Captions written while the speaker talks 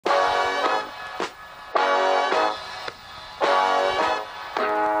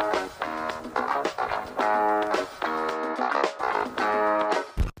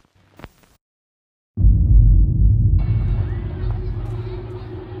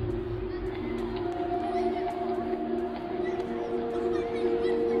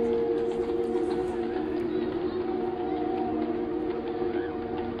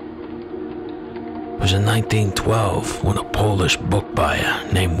was in 1912 when a Polish book buyer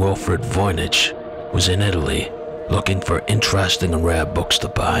named Wilfred Voynich was in Italy looking for interesting and rare books to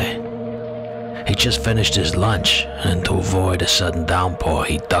buy. He just finished his lunch, and to avoid a sudden downpour,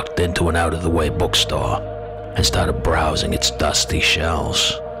 he ducked into an out-of-the-way bookstore and started browsing its dusty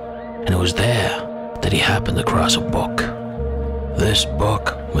shelves. And it was there that he happened across a book. This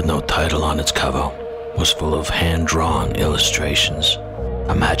book, with no title on its cover, was full of hand-drawn illustrations,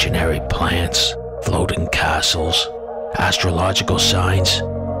 imaginary plants, floating castles, astrological signs,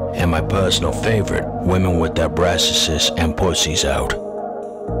 and my personal favorite, women with their breasts and pussies out.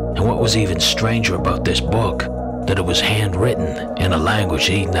 And what was even stranger about this book, that it was handwritten in a language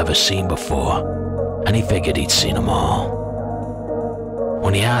he'd never seen before, and he figured he'd seen them all.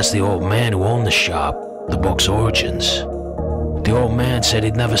 When he asked the old man who owned the shop the book's origins, the old man said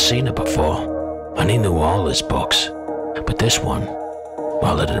he'd never seen it before, and he knew all his books, but this one,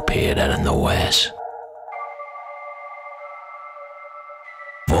 well, it appeared out of nowheres.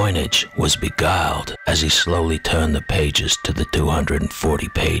 Voynich was beguiled as he slowly turned the pages to the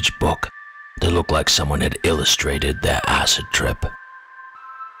 240-page book that looked like someone had illustrated their acid trip.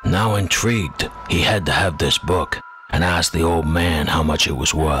 Now intrigued, he had to have this book and asked the old man how much it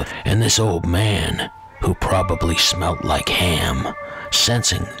was worth. And this old man, who probably smelt like ham,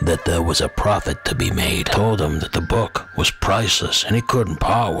 sensing that there was a profit to be made, told him that the book was priceless and he couldn't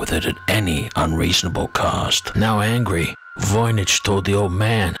part with it at any unreasonable cost. Now angry, Voynich told the old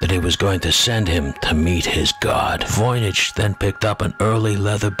man that he was going to send him to meet his God. Voynich then picked up an early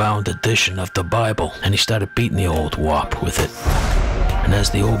leather-bound edition of the Bible and he started beating the old wop with it. And as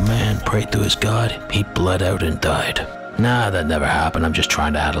the old man prayed to his God, he bled out and died. Nah, that never happened. I'm just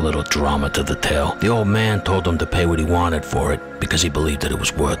trying to add a little drama to the tale. The old man told him to pay what he wanted for it because he believed that it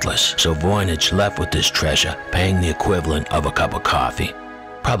was worthless. So Voynich left with this treasure, paying the equivalent of a cup of coffee.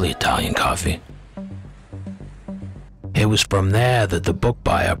 Probably Italian coffee. It was from there that the book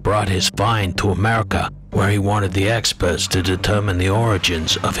buyer brought his find to America, where he wanted the experts to determine the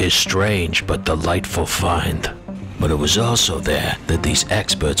origins of his strange but delightful find. But it was also there that these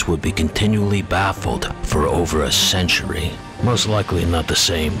experts would be continually baffled for over a century. Most likely not the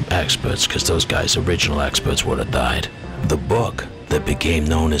same experts, because those guys, original experts, would have died. The book that became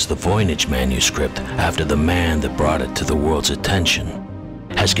known as the Voynich Manuscript, after the man that brought it to the world's attention,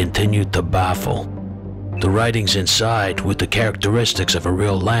 has continued to baffle. The writings inside, with the characteristics of a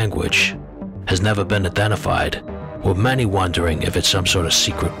real language, has never been identified, with many wondering if it's some sort of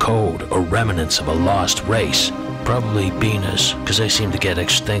secret code or remnants of a lost race. Probably Beaners, because they seem to get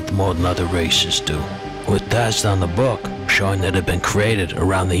extinct more than other races do. With tests on the book showing that it had been created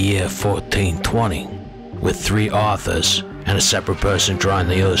around the year 1420, with 3 authors and a separate person drawing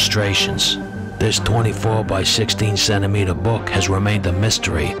the illustrations. This 24 by 16 centimeter book has remained a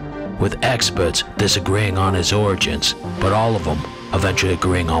mystery, with experts disagreeing on its origins, but all of them eventually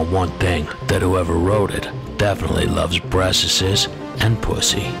agreeing on one thing, that whoever wrote it definitely loves breasts and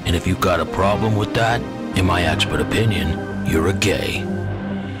pussy. And if you got a problem with that, in my expert opinion, you're a gay.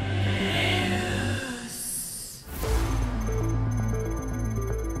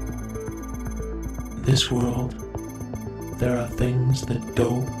 This world, there are things that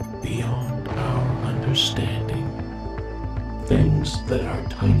go beyond our understanding. Things that our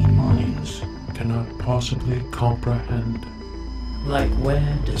tiny minds cannot possibly comprehend. Like,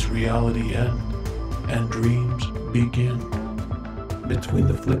 where does reality end and dreams begin? Between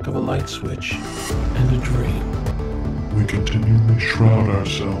the flick of a light switch and a dream, we continually shroud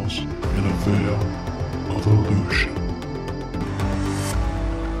ourselves in a veil of illusion.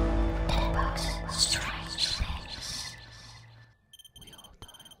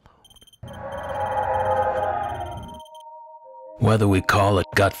 Whether we call it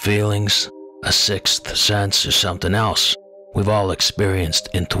gut feelings, a sixth sense, or something else, we've all experienced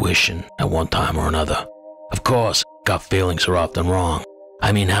intuition at one time or another. Of course, gut feelings are often wrong.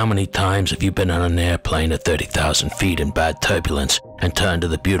 I mean, how many times have you been on an airplane at 30,000 feet in bad turbulence and turned to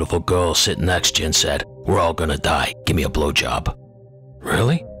the beautiful girl sitting next to you and said, "We're all gonna die, give me a blowjob"?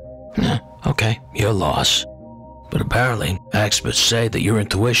 Really? Okay, your loss. But apparently, experts say that your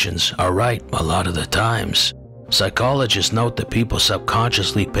intuitions are right a lot of the times. Psychologists note that people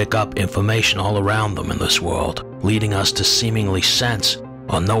subconsciously pick up information all around them in this world, leading us to seemingly sense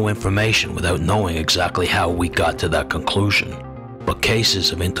or know information without knowing exactly how we got to that conclusion. But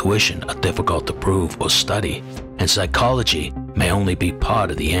cases of intuition are difficult to prove or study, and psychology may only be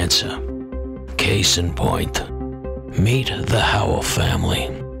part of the answer. Case in point, meet the Howell family.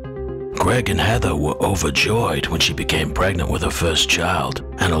 Greg and Heather were overjoyed when she became pregnant with her first child,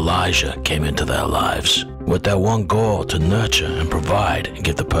 and Elijah came into their lives. with their one goal to nurture and provide and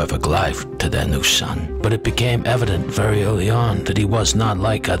give the perfect life to their new son. But it became evident very early on that he was not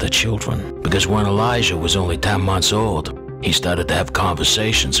like other children, because when Elijah was only 10 months old, he started to have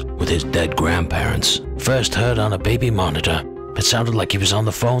conversations with his dead grandparents. First heard on a baby monitor, it sounded like he was on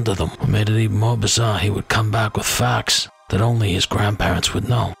the phone to them. What made it even more bizarre, he would come back with facts that only his grandparents would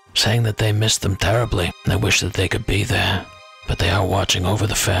know, saying that they missed them terribly and they wished that they could be there. But they are watching over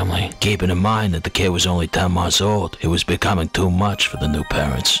the family. Keeping in mind that the kid was only 10 months old, it was becoming too much for the new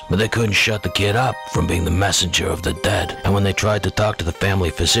parents. But they couldn't shut the kid up from being the messenger of the dead, and when they tried to talk to the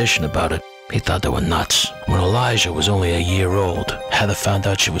family physician about it, he thought they were nuts. When Elijah was only a year old, Heather found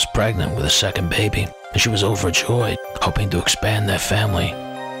out she was pregnant with a second baby, and she was overjoyed, hoping to expand their family.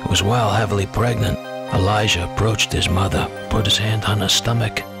 It was while heavily pregnant, Elijah approached his mother, put his hand on her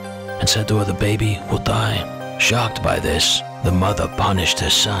stomach, and said to her the baby will die. Shocked by this, the mother punished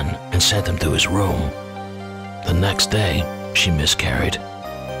her son and sent him to his room. The next day, she miscarried.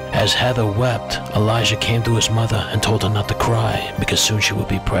 As Heather wept, Elijah came to his mother and told her not to cry because soon she would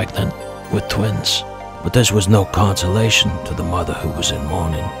be pregnant with twins. But this was no consolation to the mother who was in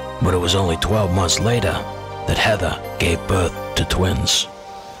mourning. But it was only 12 months later that Heather gave birth to twins.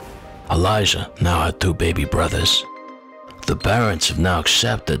 Elijah now had 2 baby brothers. The parents have now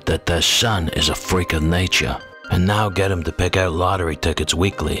accepted that their son is a freak of nature, and now get him to pick out lottery tickets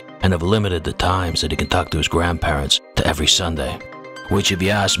weekly, and have limited the times that he can talk to his grandparents to every Sunday. Which, if you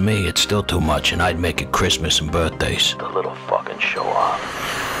ask me, it's still too much, and I'd make it Christmas and birthdays. The little fucking show off.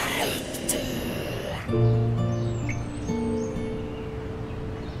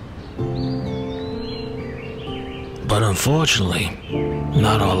 But unfortunately,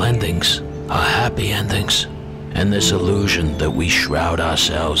 not all endings are happy endings. And this illusion that we shroud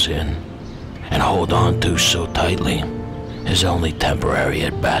ourselves in and hold on to so tightly is only temporary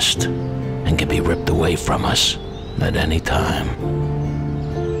at best and can be ripped away from us at any time.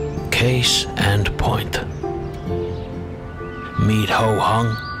 Case and point. Meet Ho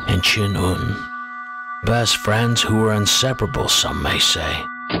Hung and Chin Un. Best friends who were inseparable, some may say,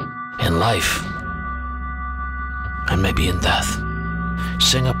 in life and maybe in death.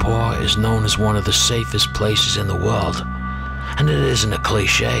 Singapore is known as one of the safest places in the world, and it isn't a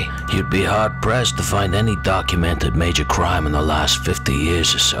cliche. You'd be hard-pressed to find any documented major crime in the last 50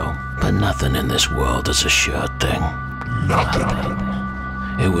 years or so. But nothing in this world is a sure thing.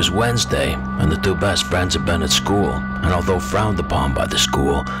 Nothing. It was Wednesday, and the 2 best friends had been at school, and although frowned upon by the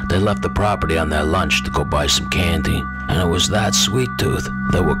school, they left the property on their lunch to go buy some candy. And it was that sweet tooth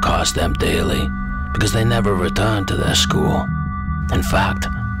that would cost them dearly, because they never returned to their school. In fact,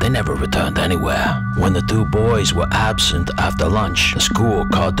 they never returned anywhere. When the 2 boys were absent after lunch, the school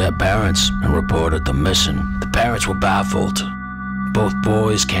called their parents and reported them missing. The parents were baffled. Both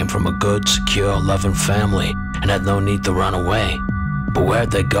boys came from a good, secure, loving family and had no need to run away. But where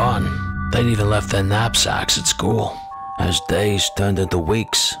had they gone? They'd even left their knapsacks at school. As days turned into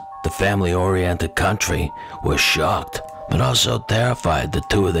weeks, the family-oriented country was shocked, but also terrified that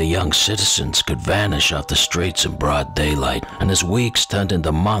 2 of the young citizens could vanish off the streets in broad daylight. And as weeks turned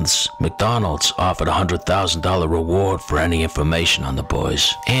into months, McDonald's offered a $100,000 reward for any information on the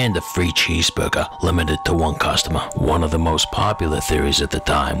boys, and a free cheeseburger limited to 1 customer. One of the most popular theories at the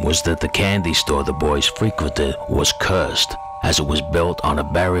time was that the candy store the boys frequented was cursed, as it was built on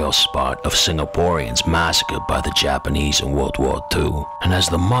a burial spot of Singaporeans massacred by the Japanese in World War II. And as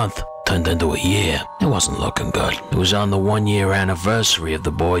the month turned into a year, it wasn't looking good. It was on the 1-year anniversary of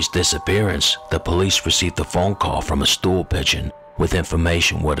the boys' disappearance that police received a phone call from a stool pigeon with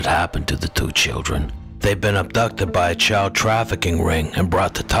information what had happened to the 2 children. They'd been abducted by a child trafficking ring and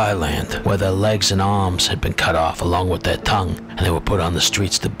brought to Thailand, where their legs and arms had been cut off along with their tongue, and they were put on the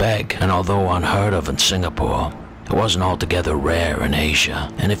streets to beg. And although unheard of in Singapore, it wasn't altogether rare in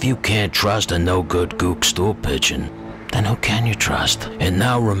Asia. And if you can't trust a no-good gook stool pigeon, then who can you trust? It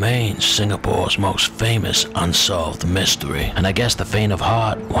now remains Singapore's most famous unsolved mystery. And I guess the faint of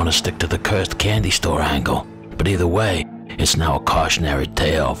heart want to stick to the cursed candy store angle. But either way, it's now a cautionary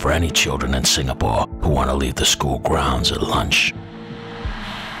tale for any children in Singapore who want to leave the school grounds at lunch.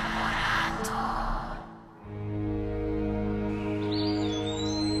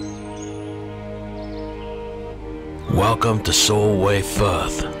 Welcome to Soway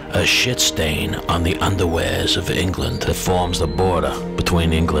Firth, a shit stain on the underwears of England that forms the border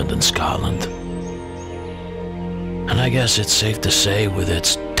between England and Scotland. And I guess it's safe to say, with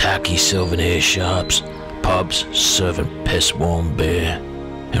its tacky souvenir shops, pubs serving piss-warm beer,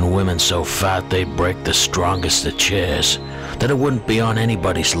 and women so fat they break the strongest of chairs, that it wouldn't be on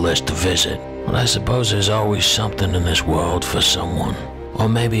anybody's list to visit. But I suppose there's always something in this world for someone, Or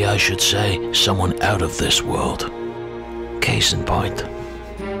maybe I should say someone out of this world. Case in point.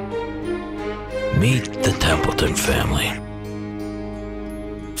 Meet the Templeton family.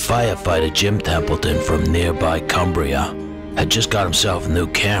 Firefighter Jim Templeton from nearby Cumbria had just got himself a new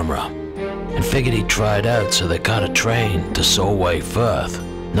camera and figured he'd try it out, so they got a train to Soway, Firth,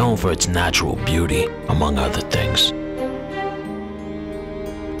 known for its natural beauty, among other things.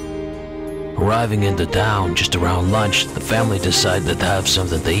 Arriving into town just around lunch, the family decided to have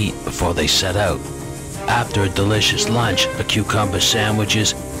something to eat before they set out. After a delicious lunch of cucumber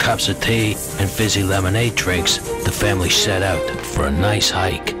sandwiches, cups of tea, and fizzy lemonade drinks, the family set out for a nice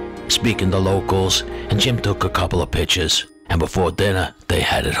hike, speaking to locals, and Jim took a couple of pictures, and before dinner, they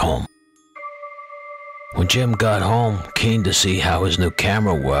headed home. When Jim got home, keen to see how his new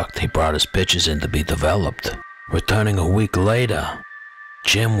camera worked, he brought his pictures in to be developed. Returning a week later,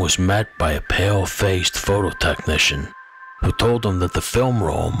 Jim was met by a pale-faced photo technician who told him that the film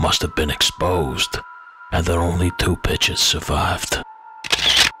roll must have been exposed and that only 2 pictures survived.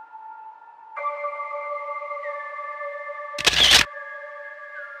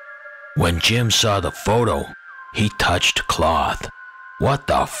 When Jim saw the photo, he touched cloth. What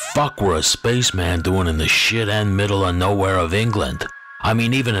the fuck were a spaceman doing in the shit-end middle of nowhere of England? I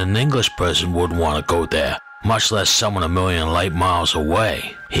mean, even an English person wouldn't want to go there, much less someone a million light miles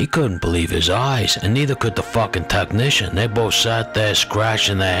away. He couldn't believe his eyes, and neither could the fucking technician. They both sat there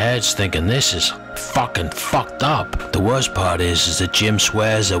scratching their heads thinking this is fucking fucked up. The worst part is that Jim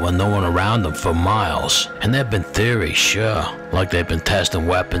swears there was no one around them for miles. And there've been theories, sure, like they've been testing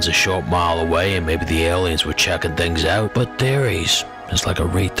weapons a short mile away and maybe the aliens were checking things out. But theories, it's like a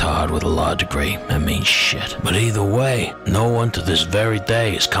retard with a law degree. That means shit. But either way, no one to this very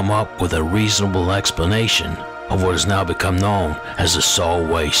day has come up with a reasonable explanation of what has now become known as the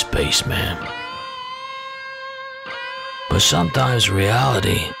Soway Spaceman. But sometimes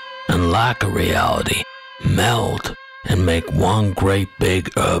reality and lack of reality meld and make one great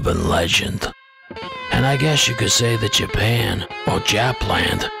big urban legend. And I guess you could say that Japan, or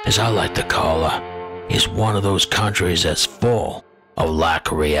Japland as I like to call her, is one of those countries that's full of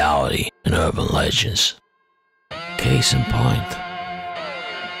lack of reality and urban legends. Case in point.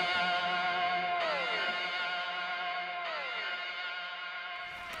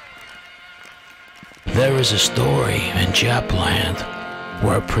 There is a story in Japland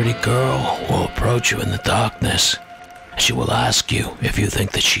where a pretty girl will approach you in the darkness. She will ask you if you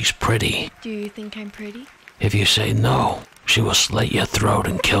think that she's pretty. Do you think I'm pretty? If you say no, she will slit your throat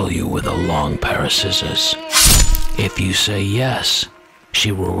and kill you with a long pair of scissors. If you say yes,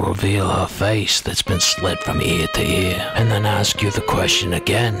 she will reveal her face that's been slit from ear to ear, and then ask you the question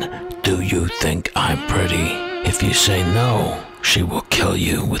again, do you think I'm pretty? If you say no, she will kill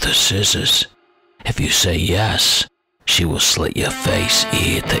you with her scissors. If you say yes, she will slit your face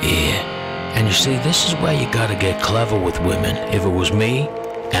ear to ear. And you see, this is where you gotta get clever with women. If it was me,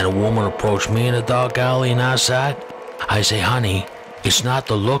 and a woman approached me in a dark alley and asked that, I say, honey, it's not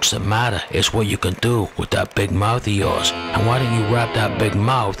the looks that matter, it's what you can do with that big mouth of yours. And why don't you wrap that big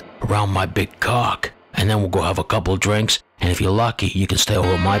mouth around my big cock? And then we'll go have a couple of drinks, and if you're lucky, you can stay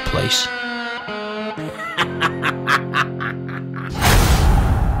over at my place.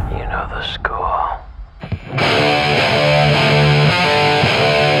 You know the score.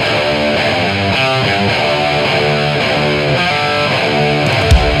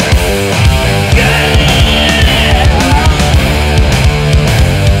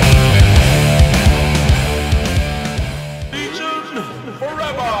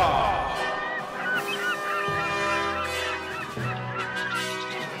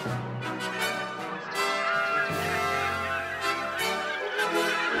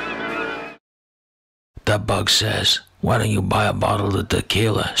 That bug says, why don't you buy a bottle of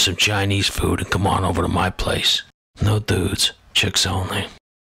tequila, some Chinese food, and come on over to my place. No dudes, chicks only.